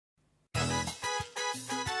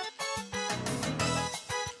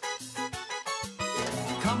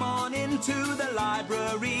to the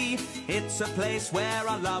library. It's a place where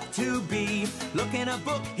I love to be. Look in a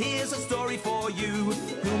book, here's a story for you.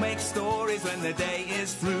 Who makes stories when the day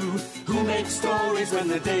is through? Who makes stories when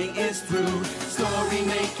the day is through? Story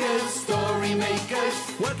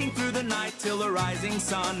makers, working through the night till the rising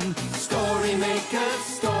sun. Story makers,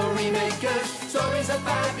 stories are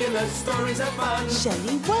fabulous, stories are fun.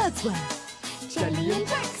 Shelley Wordsworth. Shelley and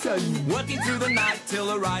Jackson, working through the night till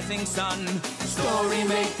the rising sun. Story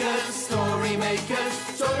makers,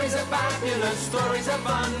 stories are fabulous, stories are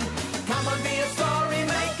fun. Come on, be a story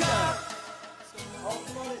maker. Oh,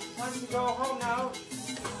 come on, it's time to go home now.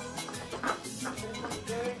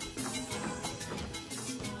 Okay.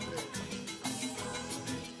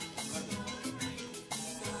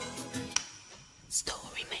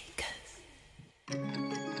 Story makers.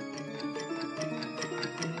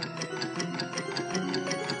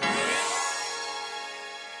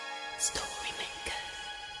 Story makers.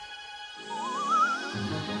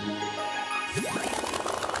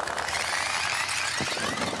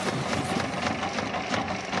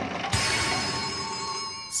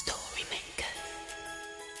 Story makers.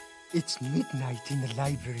 It's midnight in the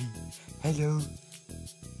library. Hello.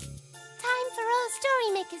 time for all story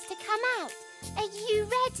makers to come out. Are you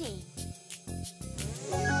ready?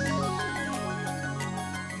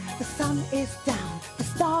 The sun is down, the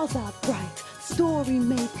stars are bright, story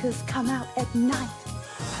makers come out at night.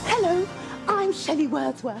 Hello, I'm Shelley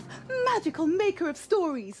Wordsworth, magical maker of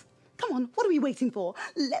stories. Come on, what are we waiting for?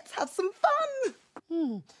 Let's have some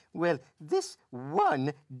fun. Well, this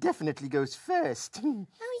one definitely goes first. Oh,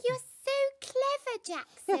 you're so clever,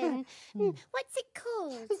 Jackson. What's it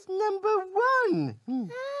called? It's number one.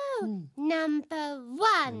 Oh, number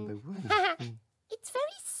one. Number one. It's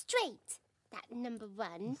very straight, that number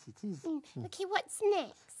one. Yes, it is. Okay, what's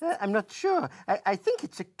next? I'm not sure. I think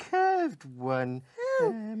it's a curved one.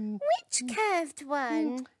 Oh, which curved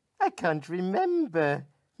one? I can't remember.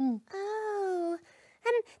 Oh,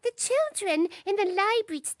 the children in the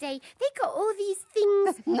library today, they got all these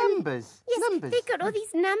things. Numbers. Yes, Numbers. they got all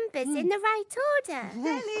these numbers in the right order.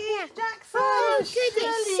 Shelley, Jackson. Oh,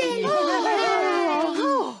 goodness, Shelley.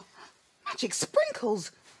 Oh, magic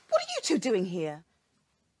sprinkles. What are you two doing here?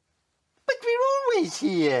 But we're always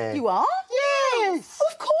here. You are? Yes.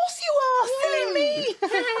 Of course you are, silly me.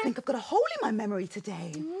 I think I've got a hole in my memory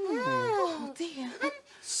today. Oh, dear.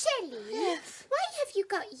 Shelley, Yes. why have you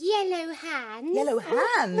got yellow hands? Yellow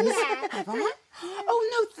hands? Yeah. Have I? Oh,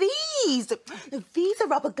 no, these. No, these are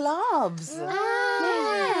rubber gloves.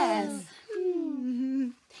 Yes.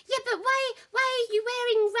 Yeah, but why are you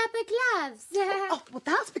wearing rubber gloves? Oh, well,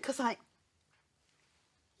 that's because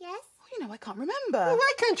Yes? I can't remember.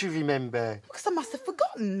 Why can't you remember? Because I must have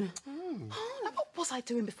forgotten. Oh, now what was I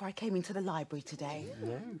doing before I came into the library today?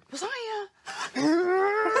 No. Was I,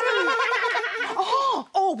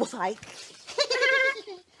 oh, was I?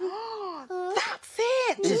 That's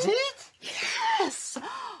it. Is it? Yes.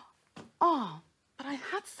 Oh, but I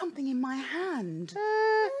had something in my hand.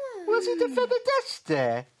 Was it a feather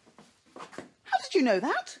duster? How did you know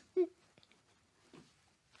that?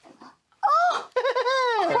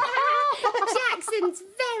 Jackson's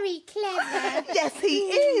very clever. Yes, he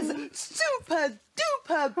is. Super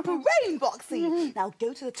duper brain boxy. Now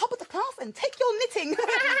go to the top of the class and take your knitting.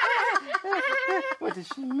 What does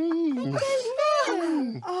she mean?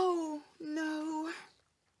 Oh, no.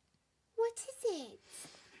 What is it?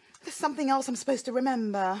 There's something else I'm supposed to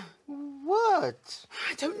remember. What?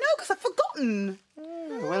 I don't know because I've forgotten.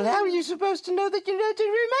 Well, how are you supposed to know that you need to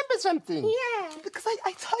remember something? Yeah. Because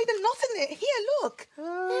I tied a knot in it. Here, look.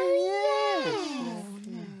 Oh,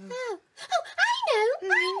 I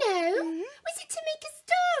know. Was it to make a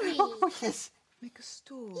story? Oh, yes. Make a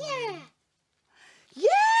story. Yeah.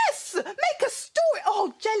 Yes! Make a story.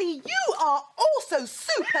 Oh, Jelly, you are also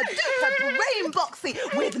super duper brain boxy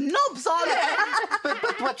with knobs on it.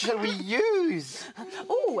 But what shall we use?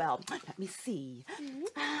 Oh, well, let me see.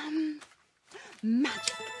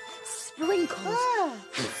 Magic sprinkles.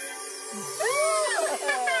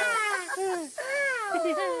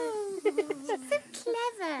 So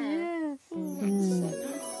clever.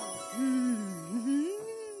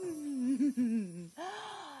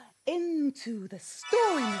 Into the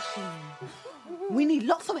story machine. We need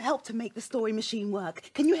lots of help to make the story machine work.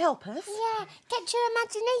 Can you help us? Yeah, get your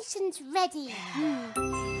imaginations ready.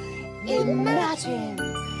 Imagine,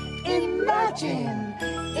 imagine,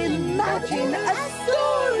 imagine a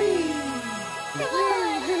story.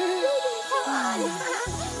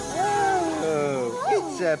 Oh,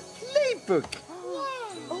 it's a playbook.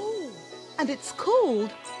 Oh, and it's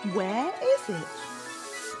called Where Is It?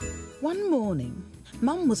 One morning,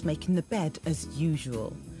 Mum was making the bed as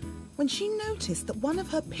usual when she noticed that one of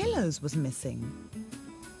her pillows was missing.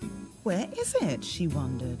 Where is it, she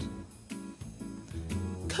wondered.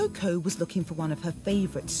 Coco was looking for one of her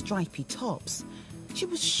favourite stripy tops. She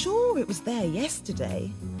was sure it was there yesterday.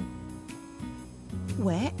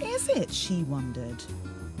 Where is it, she wondered.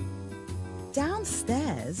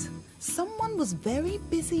 Downstairs, someone was very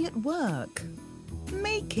busy at work,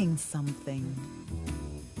 making something.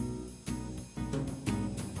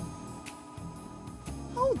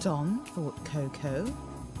 Hold on, thought Coco.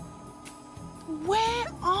 Where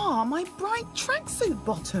are my bright tracksuit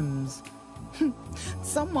bottoms?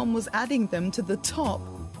 Someone was adding them to the top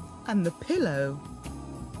and the pillow.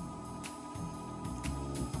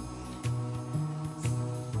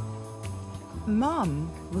 Mum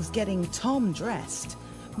was getting Tom dressed,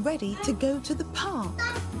 ready to go to the park.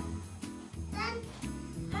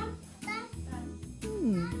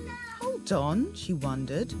 Hold on, she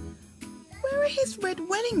wondered. Where are his red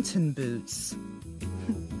Wellington boots?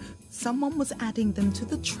 Someone was adding them to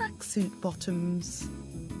the tracksuit bottoms.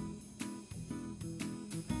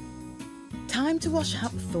 Time to wash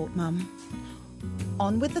up, thought Mum.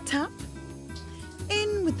 On with the tap,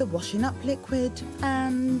 in with the washing up liquid,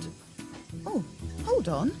 and... Oh, hold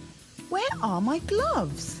on. Where are my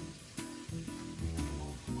gloves?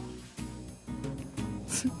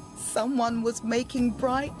 Someone was making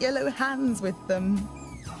bright yellow hands with them.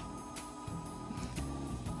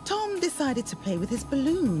 Tom decided to play with his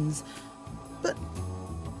balloons, but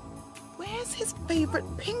where's his favourite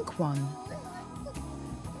pink one?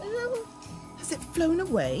 Has it flown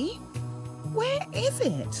away? Where is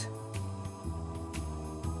it?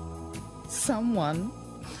 Someone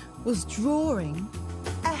was drawing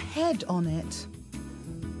a head on it.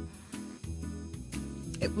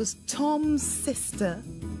 It was Tom's sister,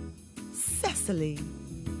 Cecily.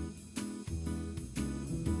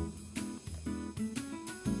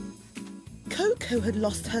 Coco had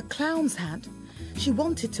lost her clown's hat. She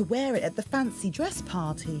wanted to wear it at the fancy dress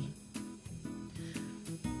party.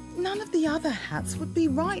 None of the other hats would be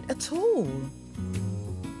right at all.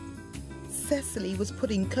 Cecily was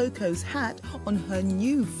putting Coco's hat on her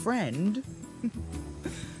new friend,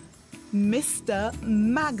 Mr.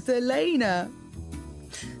 Magdalena.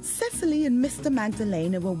 Cecily and Mr.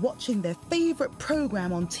 Magdalena were watching their favourite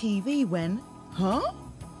programme on TV when... Huh?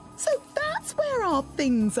 So that's where our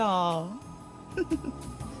things are.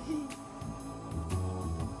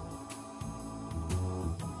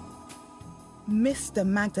 Mr.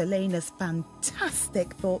 Magdalena's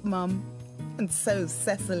fantastic, thought Mum, and so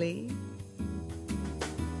Cecily.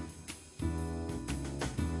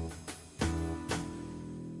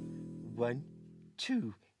 One,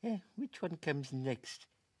 two. Which one comes next?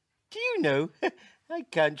 Do you know? I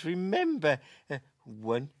can't remember.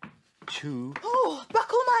 One, two. Oh,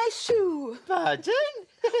 buckle my shoe. Pardon?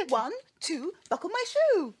 1, 2, buckle my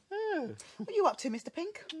shoe. Oh, What are you up to, Mr.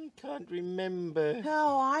 Pink? I can't remember.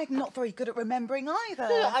 Oh, I'm not very good at remembering either.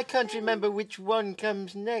 I can't remember which one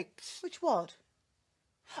comes next. Which what?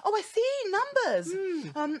 Oh, I see, numbers.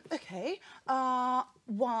 Okay.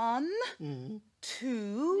 1,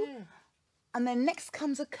 2, and then next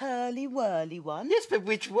comes a curly whirly one. Yes, but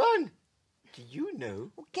which one? Do you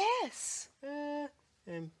know? Well, guess.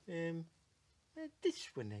 This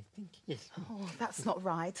one, I think. Yes. Oh, that's not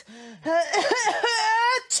right.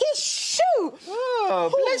 Tissue! Oh,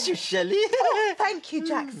 bless you, Shelley. Oh, thank you,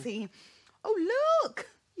 Jaxie. Oh, look,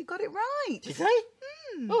 you got it right. Did I?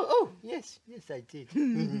 Oh, yes, I did.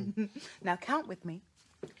 Now count with me.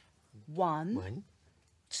 1, 1,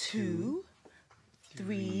 2,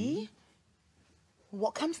 3.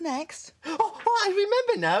 What comes next? Oh, I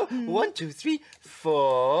remember now. 1, 2, 3,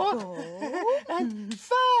 4, and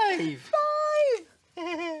 5. 5.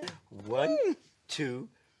 1, 2,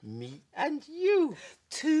 me and you.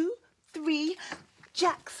 2, 3,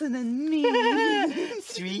 Jackson and me.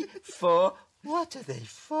 3, 4. What are they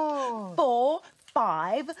for? 4,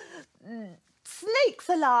 5, snakes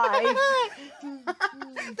alive.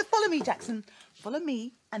 Follow me, Jackson. Follow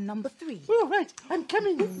me and number 3. Oh, right. I'm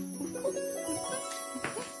coming.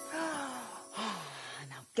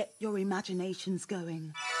 Now get your imaginations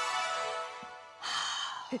going.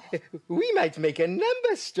 We might make a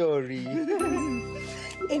number story.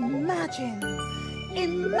 Imagine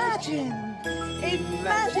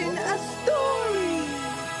a story.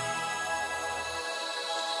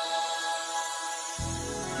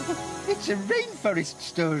 It's a rainforest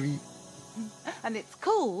story. And it's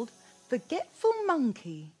called Forgetful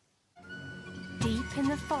Monkey. Deep in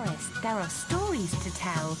the forest, there are stories to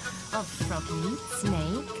tell of froggy,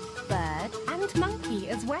 snake, bird, and monkey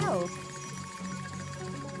as well.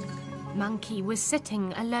 Monkey was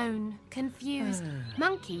sitting alone, confused.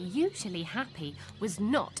 Monkey, usually happy, was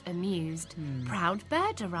not amused. Proud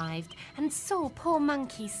Bird arrived and saw poor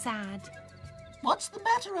Monkey sad. What's the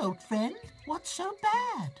matter, old friend? What's so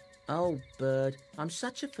bad? Oh, Bird, I'm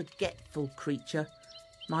such a forgetful creature.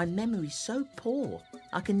 My memory's so poor,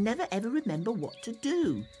 I can never ever remember what to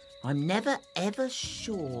do. I'm never ever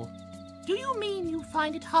sure. Do you mean you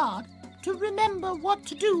find it hard to remember what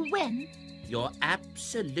to do when? You're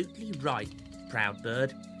absolutely right, Proud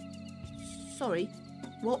Bird. Sorry,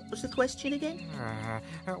 what was the question again?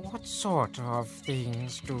 What sort of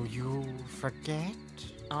things do you forget?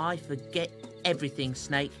 I forget everything,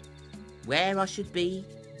 Snake. Where I should be,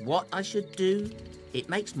 what I should do. It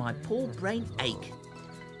makes my poor brain ache.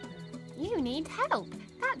 You need help.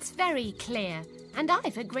 That's very clear. And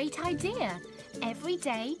I've a great idea. Every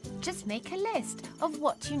day, just make a list of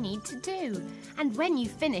what you need to do. And when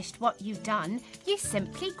you've finished what you've done, you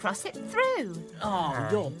simply cross it through. Oh,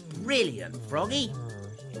 you're brilliant, Froggy.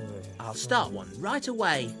 I'll start one right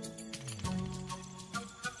away.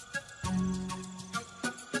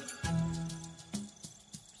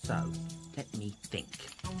 So, let me think.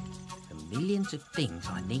 The millions of things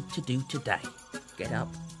I need to do today. Get up,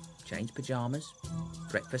 change pyjamas,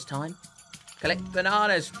 breakfast time, collect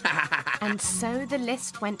bananas. And so the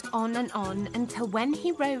list went on and on until when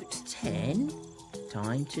he wrote 10,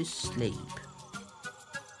 time to sleep.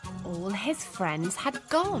 all his friends had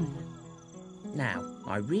gone. Now,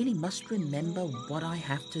 I really must remember what I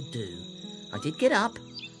have to do. I did get up.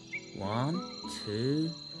 1, 2,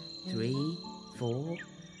 3, 4.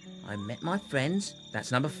 I met my friends.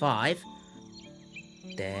 That's number 5.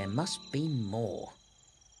 There must be more.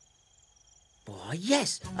 Why,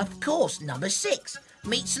 yes, of course, number 6.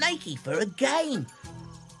 Meet Snakey for a game.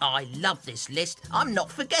 I love this list. I'm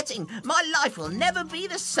not forgetting. My life will never be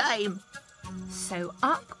the same. So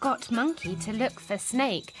up got Monkey to look for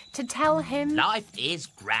Snake to tell him Life is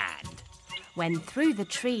grand. when through the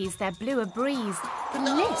trees there blew a breeze, the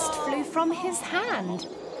list flew from his hand.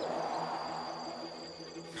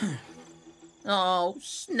 Oh,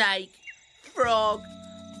 snake, frog,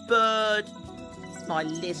 bird. My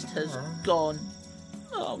list has gone.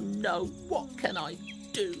 Oh no, what can I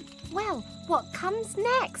do? Well, what comes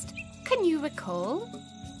next? Can you recall?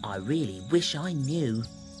 I really wish I knew.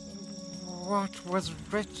 What was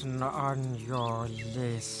written on your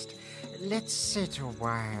list? Let's sit a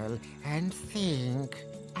while and think.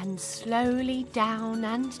 And slowly down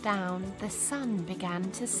and down the sun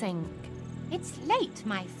began to sink. It's late,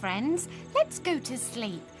 my friends. Let's go to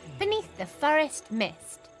sleep beneath the forest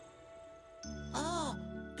mist. Oh,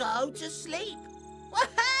 go to sleep. Well,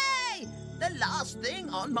 hey, the last thing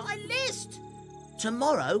on my list.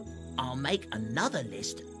 Tomorrow, I'll make another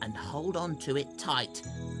list and hold on to it tight.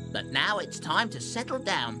 But now it's time to settle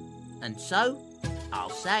down. And so, I'll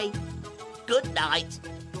say good night.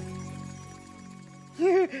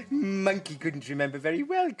 Monkey couldn't remember very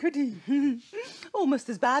well, could he? Almost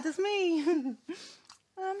as bad as me. Can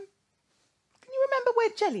you remember where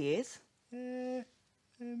Jelly is? There,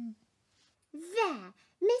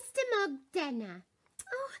 Mr. Mogdenna.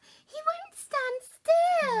 Oh, he won't stand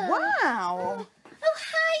still. Wow. Oh,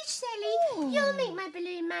 hi, Shelley. You'll make my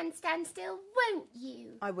balloon man stand still, won't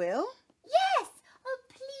you? I will. Yes. Oh,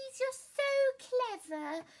 please, you're so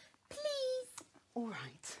clever. Please. All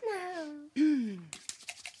right. No.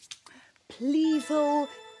 Pleasel,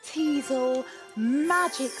 teasel,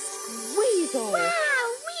 magic squeezle. Wow,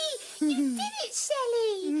 you did it,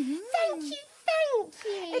 Shelley. Thank you.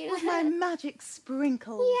 It was my magic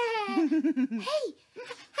sprinkle. Yeah. Hey,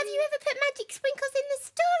 have you ever put magic sprinkles in the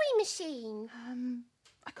story machine?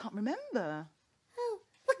 I can't remember. Oh,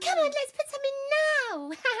 well, come on, let's put some in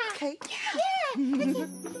now. Okay. Yeah.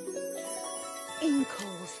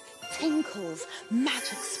 Inkles, tinkles,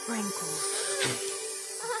 magic sprinkles.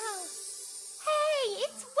 Oh. Hey,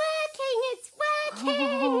 it's working.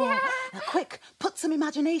 Now quick, put some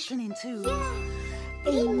imagination into. Yeah.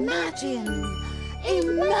 Imagine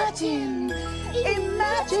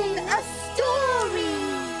a story.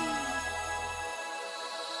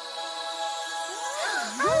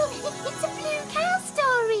 Oh, it's a blue cow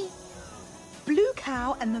story. Blue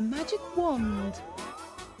Cow and the Magic Wand.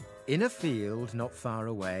 In a field not far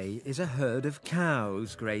away is a herd of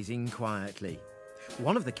cows grazing quietly.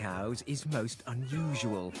 One of the cows is most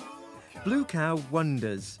unusual. Blue Cow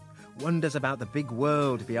wonders about the big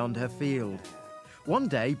world beyond her field. One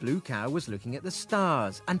day, Blue Cow was looking at the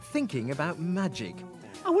stars and thinking about magic.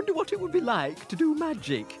 I wonder what it would be like to do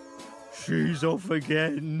magic. She's off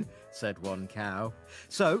again, said one cow.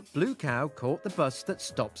 So Blue Cow caught the bus that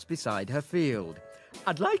stops beside her field.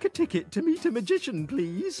 I'd like a ticket to meet a magician,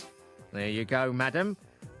 please. There you go, madam.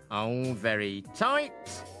 Hold very tight.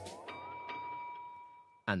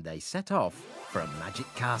 And they set off for a magic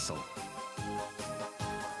castle.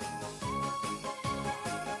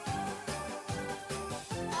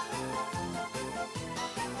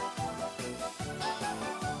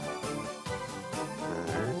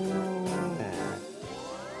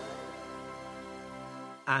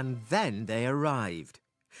 And then they arrived.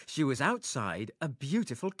 She was outside a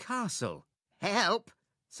beautiful castle. "Help!"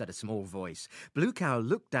 said a small voice. Blue Cow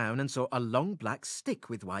looked down and saw a long black stick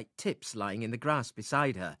with white tips lying in the grass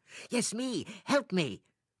beside her. "Yes, me! Help me!"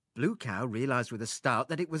 Blue Cow realised with a start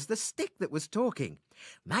that it was the stick that was talking.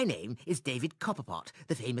 "My name is David Copperpot,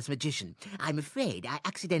 the famous magician. I'm afraid I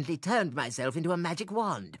accidentally turned myself into a magic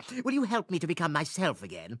wand. Will you help me to become myself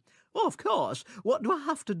again?" "Of course. What do I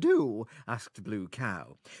have to do?" asked Blue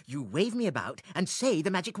Cow. "You wave me about and say the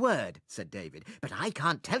magic word," said David. "But I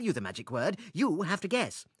can't tell you the magic word. You have to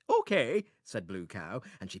guess." "OK," said Blue Cow,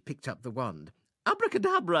 and she picked up the wand.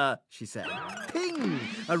 "Abracadabra," she said. Ping!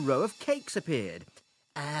 A row of cakes appeared.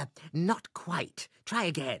 Not quite. Try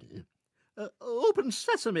again." "Open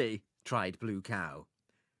sesame," tried Blue Cow.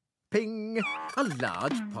 Ping! A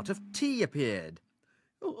large pot of tea appeared.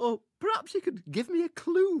 "Oh, perhaps you could give me a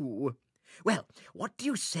clue." "Well, what do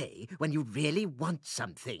you say when you really want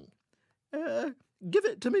something?" "Give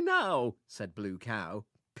it to me now," said Blue Cow.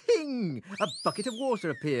 Ping! A bucket of water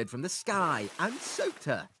appeared from the sky and soaked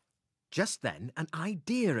her. Just then, an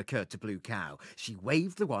idea occurred to Blue Cow. She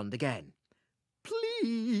waved the wand again.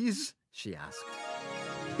 "Please?" she asked.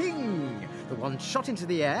 Ping! The wand shot into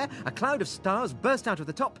the air, a cloud of stars burst out of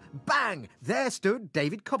the top. Bang! There stood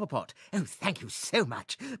David Copperpot. "Oh, thank you so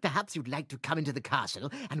much. Perhaps you'd like to come into the castle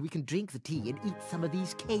and we can drink the tea and eat some of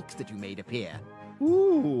these cakes that you made appear."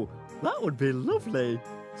 "Ooh, that would be lovely,"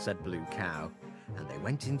 said Blue Cow. And they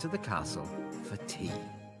went into the castle for tea.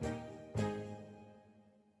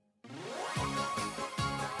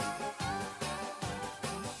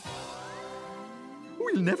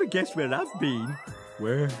 "You'll never guess where I've been."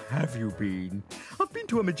 "Where have you been?" "I've been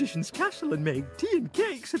to a magician's castle and made tea and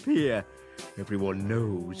cakes appear." "Everyone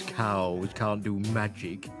knows cows can't do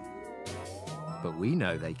magic." But we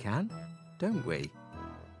know they can, don't we?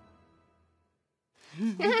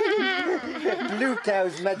 Blue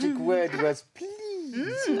Cow's magic word was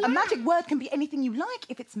please. A magic word can be anything you like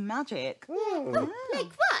if it's magic.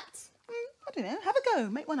 Like what? I don't know. Have a go.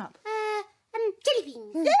 Make one up. Jelly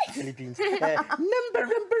beans. Yes! Jelly beans. Number,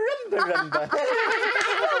 rumba.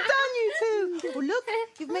 Well done, you two. Well, look,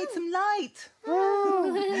 you've made some light.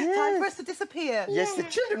 Time for us to disappear. Yes, the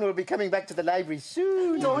children will be coming back to the library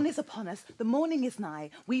soon. Dawn is upon us. The morning is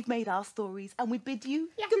nigh. We've made our stories and we bid you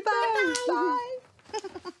goodbye. Bye.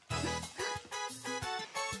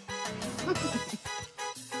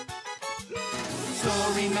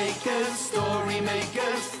 Story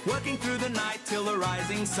makers, working through the night till the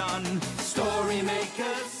rising sun. Story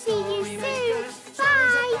makers, story makers.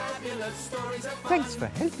 Bye. Fabulous stories of fun. Thanks for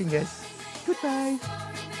helping us. Goodbye.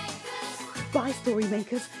 Bye, story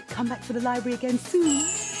makers. Come back to the library again soon.